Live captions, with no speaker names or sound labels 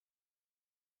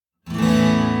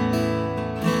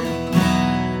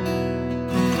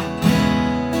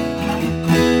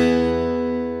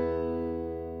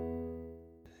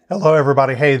Hello,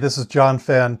 everybody. Hey, this is John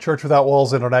Fenn, Church Without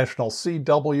Walls International,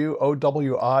 CWOWI.org.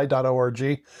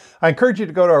 I encourage you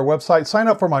to go to our website, sign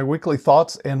up for my weekly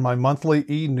thoughts and my monthly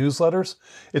e-newsletters.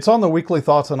 It's on the weekly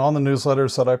thoughts and on the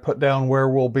newsletters that I put down where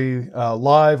we'll be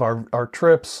live, our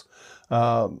trips,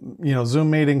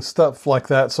 Zoom meetings, stuff like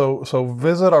that. So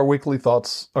visit our weekly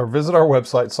thoughts or visit our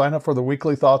website, sign up for the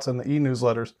weekly thoughts and the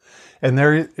e-newsletters, and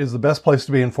there is the best place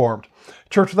to be informed.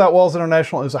 Church Without Walls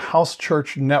International is a house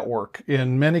church network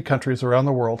in many countries around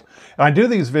the world. And I do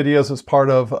these videos as part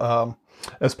of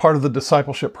the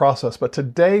discipleship process. But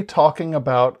today, talking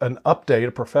about an update,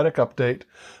 a prophetic update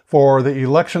for the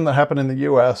election that happened in the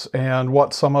U.S. and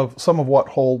what some of what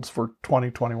holds for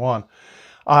 2021.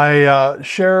 I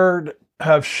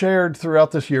have shared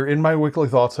throughout this year in my weekly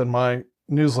thoughts and my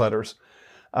newsletters,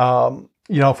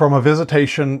 from a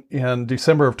visitation in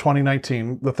December of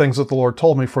 2019, the things that the Lord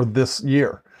told me for this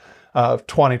year of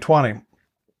 2020.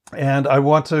 And I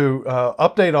want to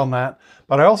update on that,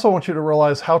 but I also want you to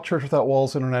realize how Church Without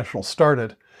Walls International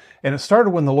started. And it started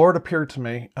when the Lord appeared to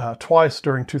me twice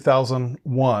during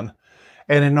 2001.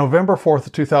 And in November 4th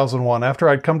of 2001, after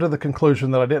I'd come to the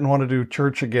conclusion that I didn't want to do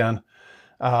church again,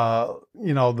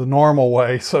 the normal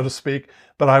way, so to speak,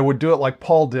 but I would do it like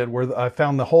Paul did, where I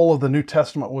found the whole of the New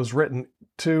Testament was written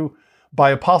by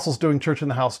apostles doing church in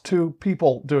the house, to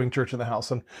people doing church in the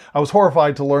house. And I was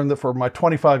horrified to learn that for my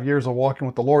 25 years of walking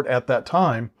with the Lord at that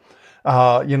time,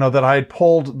 that I had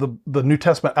pulled the New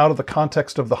Testament out of the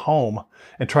context of the home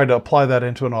and tried to apply that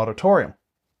into an auditorium.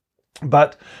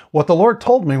 But what the Lord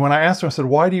told me when I asked him, I said,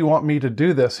 why do you want me to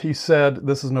do this? He said,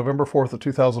 this is November 4th of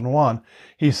 2001.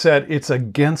 He said, it's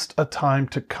against a time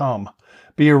to come.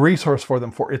 Be a resource for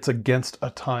them, for it's against a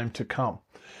time to come.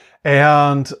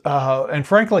 And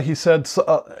frankly, he said,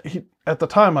 at the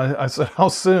time, I said, how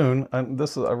soon? And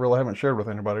this I really haven't shared with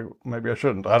anybody. Maybe I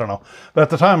shouldn't. I don't know. But at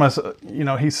the time, I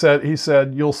said, he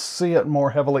said, you'll see it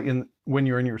more heavily when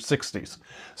you're in your 60s.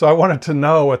 So I wanted to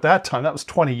know at that time, that was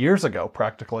 20 years ago,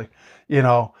 practically,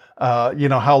 how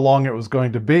long it was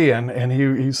going to be. And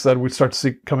he said, we'd start to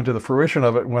see coming to the fruition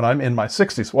of it when I'm in my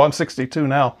 60s. Well, I'm 62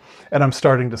 now, and I'm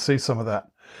starting to see some of that.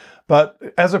 But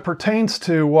as it pertains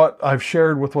to what I've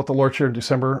shared with what the Lord shared in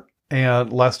December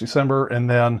and last December, and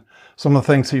then some of the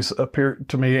things he's appeared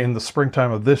to me in the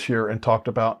springtime of this year and talked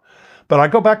about. But I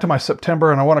go back to my September,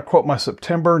 and I want to quote my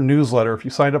September newsletter. If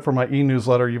you signed up for my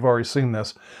e-newsletter, you've already seen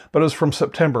this. But it was from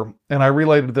September, and I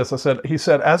related this. He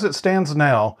said, as it stands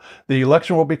now, the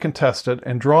election will be contested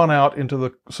and drawn out into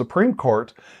the Supreme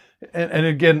Court. And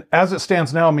again, as it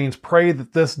stands now means pray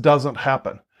that this doesn't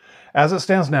happen. As it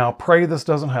stands now, pray this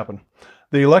doesn't happen.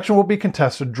 The election will be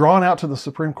contested, drawn out to the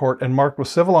Supreme Court, and marked with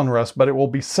civil unrest, but it will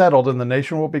be settled, and the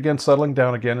nation will begin settling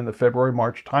down again in the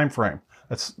February-March timeframe.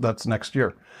 That's next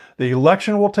year. The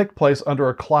election will take place under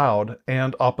a cloud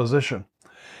and opposition.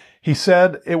 He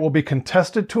said it will be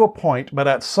contested to a point, but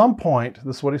at some point,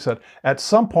 this is what he said, at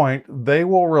some point they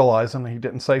will realize, and he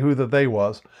didn't say who the they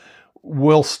was,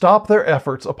 will stop their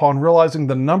efforts upon realizing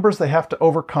the numbers they have to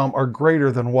overcome are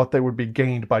greater than what they would be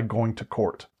gained by going to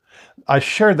court. I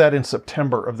shared that in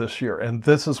September of this year, and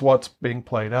this is what's being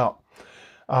played out.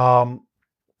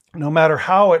 No matter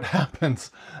how it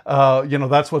happens,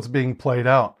 that's what's being played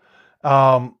out.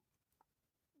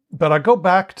 But I go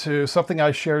back to something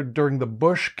I shared during the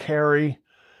Bush-Kerry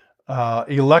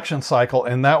election cycle,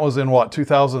 and that was in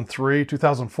 2003,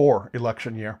 2004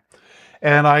 election year.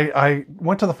 And I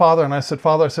went to the Father and I said,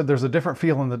 Father, there's a different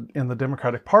feel in the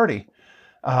Democratic Party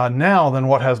now than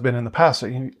what has been in the past.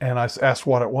 And I asked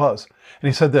what it was. And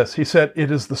he said this. He said,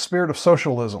 it is the spirit of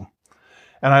socialism.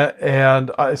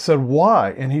 And I said,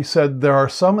 why? And he said, there are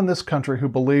some in this country who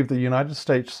believe the United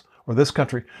States or this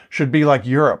country should be like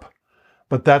Europe.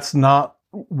 But that's not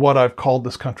what I've called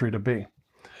this country to be.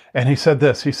 And he said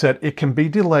this. He said, it can be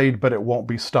delayed, but it won't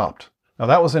be stopped. Now,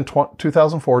 that was in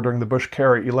 2004 during the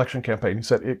Bush-Kerry election campaign. He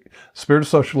said, spirit of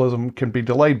socialism can be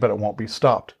delayed, but it won't be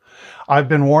stopped. I've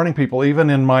been warning people, even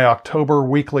in my October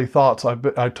weekly thoughts,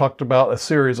 I talked about a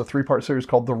three-part series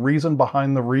called The Reason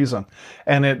Behind the Reason.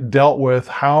 And it dealt with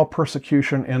how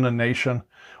persecution in a nation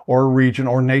or a region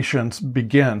or nations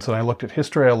begins. And I looked at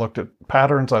history, I looked at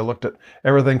patterns, I looked at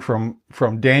everything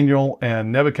from Daniel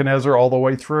and Nebuchadnezzar all the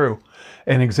way through,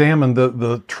 and examined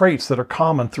the traits that are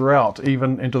common throughout,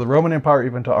 even into the Roman Empire,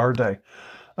 even to our day.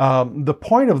 The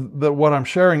point of what I'm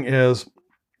sharing is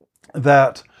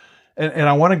that, and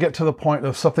I want to get to the point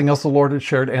of something else the Lord had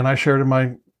shared, and I shared in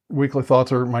my weekly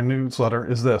thoughts or my newsletter,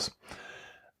 is this.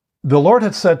 The Lord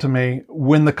had said to me,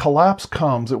 when the collapse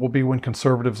comes, it will be when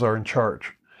conservatives are in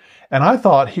charge. And I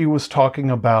thought he was talking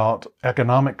about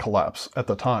economic collapse at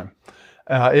the time.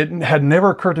 It had never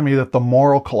occurred to me that the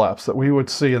moral collapse that we would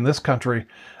see in this country,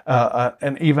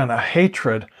 and even a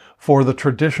hatred for the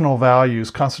traditional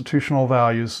values, constitutional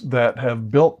values that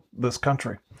have built this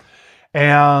country.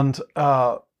 And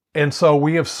so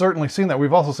we have certainly seen that.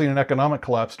 We've also seen an economic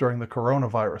collapse during the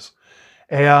coronavirus.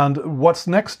 And what's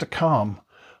next to come,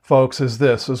 folks, is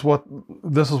this is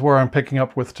where I'm picking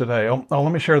up with today.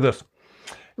 Let me share this.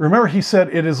 Remember, he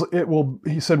said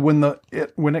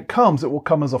when it comes, it will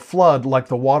come as a flood like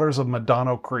the waters of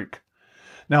Medano Creek.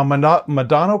 Now,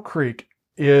 Medano Creek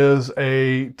is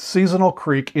a seasonal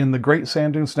creek in the Great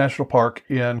Sand Dunes National Park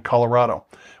in Colorado.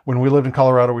 When we lived in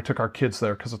Colorado, we took our kids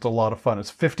there because it's a lot of fun.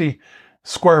 It's 50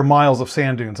 square miles of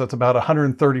sand dunes. That's about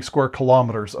 130 square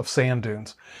kilometers of sand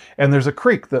dunes. And there's a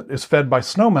creek that is fed by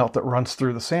snowmelt that runs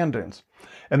through the sand dunes.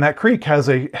 And that creek has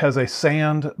a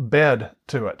sand bed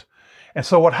to it. And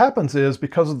so what happens is,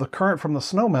 because of the current from the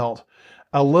snowmelt,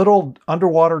 a little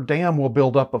underwater dam will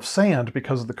build up of sand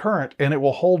because of the current, and it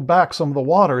will hold back some of the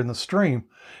water in the stream.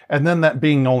 And then, that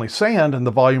being only sand and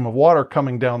the volume of water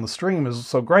coming down the stream is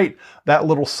so great, that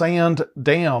little sand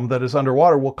dam that is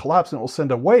underwater will collapse and it will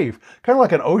send a wave, kind of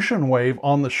like an ocean wave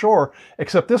on the shore,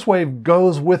 except this wave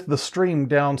goes with the stream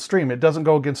downstream. It doesn't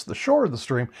go against the shore of the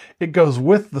stream, it goes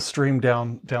with the stream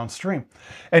downstream.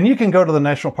 And you can go to the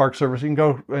National Park Service, you can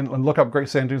go and look up Great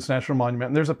Sand Dunes National Monument,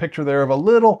 and there's a picture there of a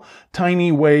little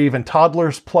tiny wave and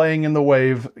toddlers playing in the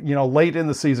wave. Late in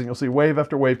the season, you'll see wave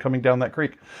after wave coming down that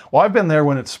creek. Well, I've been there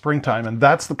when it's springtime, and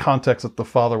that's the context that the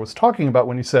Father was talking about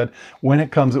when he said, when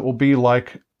it comes, it will be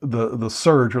like the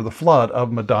surge or the flood of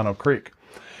Medano Creek.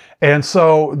 And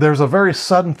so there's a very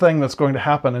sudden thing that's going to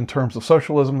happen in terms of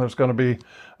socialism. There's going to be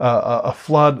a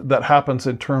flood that happens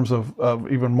in terms of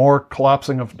even more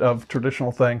collapsing of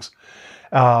traditional things.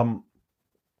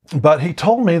 But he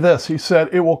told me this. He said,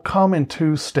 it will come in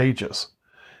 2 stages.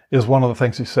 Is one of the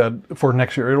things he said for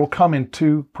next year. It will come in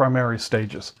 2 primary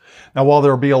stages. Now, while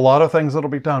there will be a lot of things that will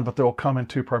be done, but they will come in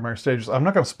 2 primary stages. I'm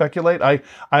not going to speculate.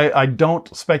 I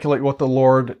don't speculate what the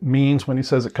Lord means when he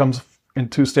says it comes in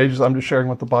 2 stages. I'm just sharing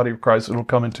with the body of Christ. It will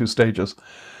come in 2 stages.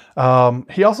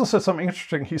 He also said something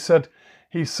interesting. He said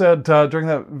during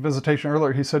that visitation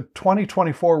earlier, he said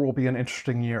 2024 will be an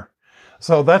interesting year.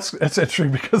 So it's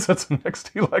interesting because that's the next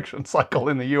election cycle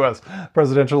in the U.S.,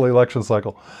 presidential election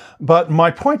cycle. But my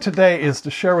point today is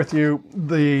to share with you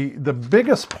the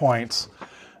biggest points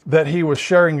that he was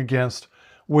sharing against,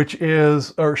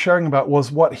 sharing about,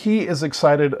 was what he is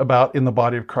excited about in the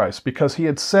body of Christ. Because he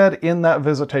had said in that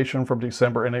visitation from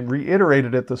December, and he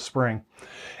reiterated it this spring,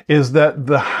 is that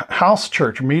the house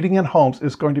church, meeting in homes,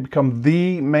 is going to become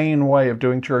the main way of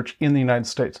doing church in the United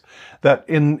States. That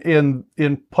in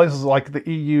places like the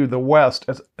EU, the West,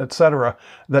 etc.,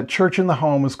 that church in the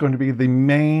home is going to be the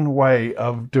main way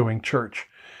of doing church.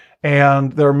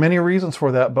 And there are many reasons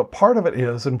for that, but part of it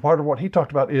is, and part of what he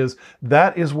talked about is,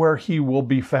 that is where he will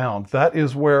be found. That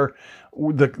is where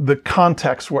the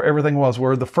context where everything was,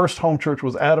 where the first home church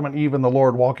was Adam and Eve and the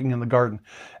Lord walking in the garden.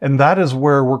 And that is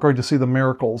where we're going to see the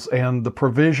miracles and the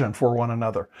provision for one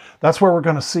another. That's where we're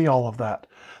going to see all of that.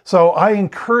 So I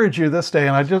encourage you this day,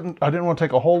 and I didn't want to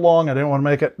take a whole long, I didn't want to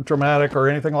make it dramatic or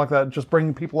anything like that, just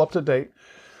bringing people up to date.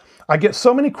 I get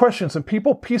so many questions, and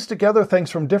people piece together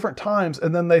things from different times,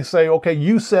 and then they say, okay,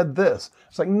 you said this.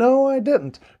 It's like, no, I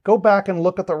didn't. Go back and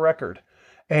look at the record.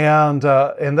 And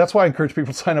that's why I encourage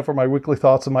people to sign up for my weekly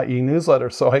thoughts and my e-newsletter,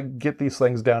 so I get these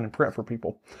things down in print for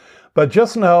people. But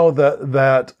just know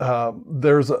that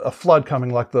there's a flood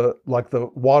coming like the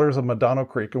waters of Medano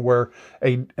Creek, and where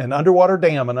an underwater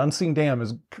dam, an unseen dam,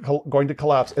 is going to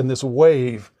collapse, and this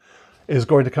wave is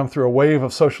going to come through, a wave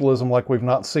of socialism like we've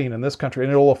not seen in this country,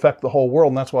 and it will affect the whole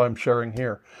world, and that's why I'm sharing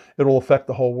here. It will affect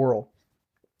the whole world.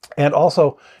 And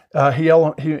also, he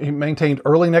maintained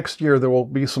early next year there will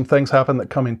be some things happen that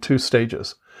come in 2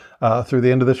 stages through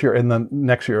the end of this year, and then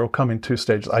next year it will come in 2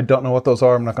 stages. I don't know what those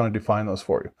are. I'm not going to define those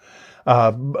for you.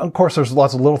 Of course, there's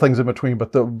lots of little things in between,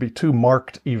 but there will be 2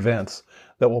 marked events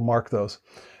that will mark those.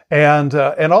 And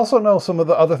also know some of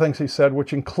the other things he said,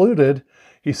 which included,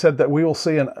 he said that we will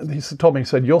see, he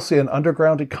said, you'll see an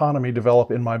underground economy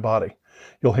develop in my body.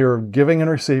 You'll hear of giving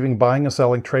and receiving, buying and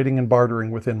selling, trading and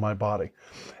bartering within my body.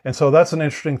 And so that's an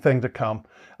interesting thing to come.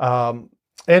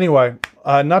 Anyway,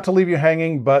 not to leave you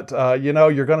hanging, but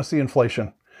you're going to see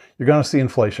inflation. You're going to see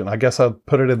inflation. I guess I'll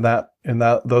put it in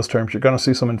those terms. You're going to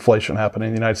see some inflation happen in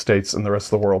the United States and the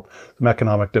rest of the world, some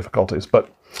economic difficulties.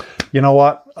 But you know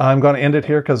what? I'm going to end it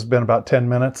here because it's been about 10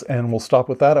 minutes, and we'll stop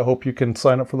with that. I hope you can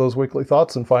sign up for those weekly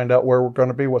thoughts and find out where we're going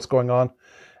to be, what's going on.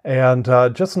 And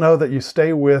just know that you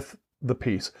stay with the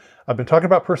peace. I've been talking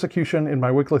about persecution in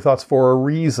my weekly thoughts for a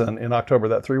reason in October,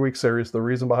 that 3-week series, The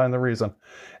Reason Behind the Reason.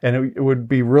 And it would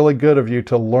be really good of you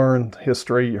to learn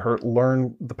history,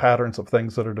 learn the patterns of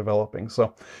things that are developing.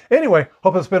 So anyway,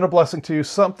 hope it's been a blessing to you,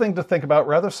 something to think about,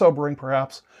 rather sobering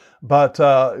perhaps. But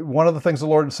one of the things the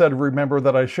Lord said, remember,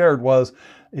 that I shared was,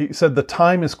 he said, the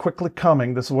time is quickly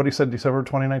coming. This is what he said in December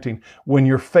 2019, when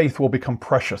your faith will become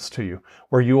precious to you,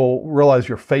 where you will realize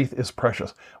your faith is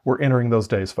precious. We're entering those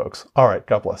days, folks. All right.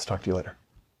 God bless. Talk to you later.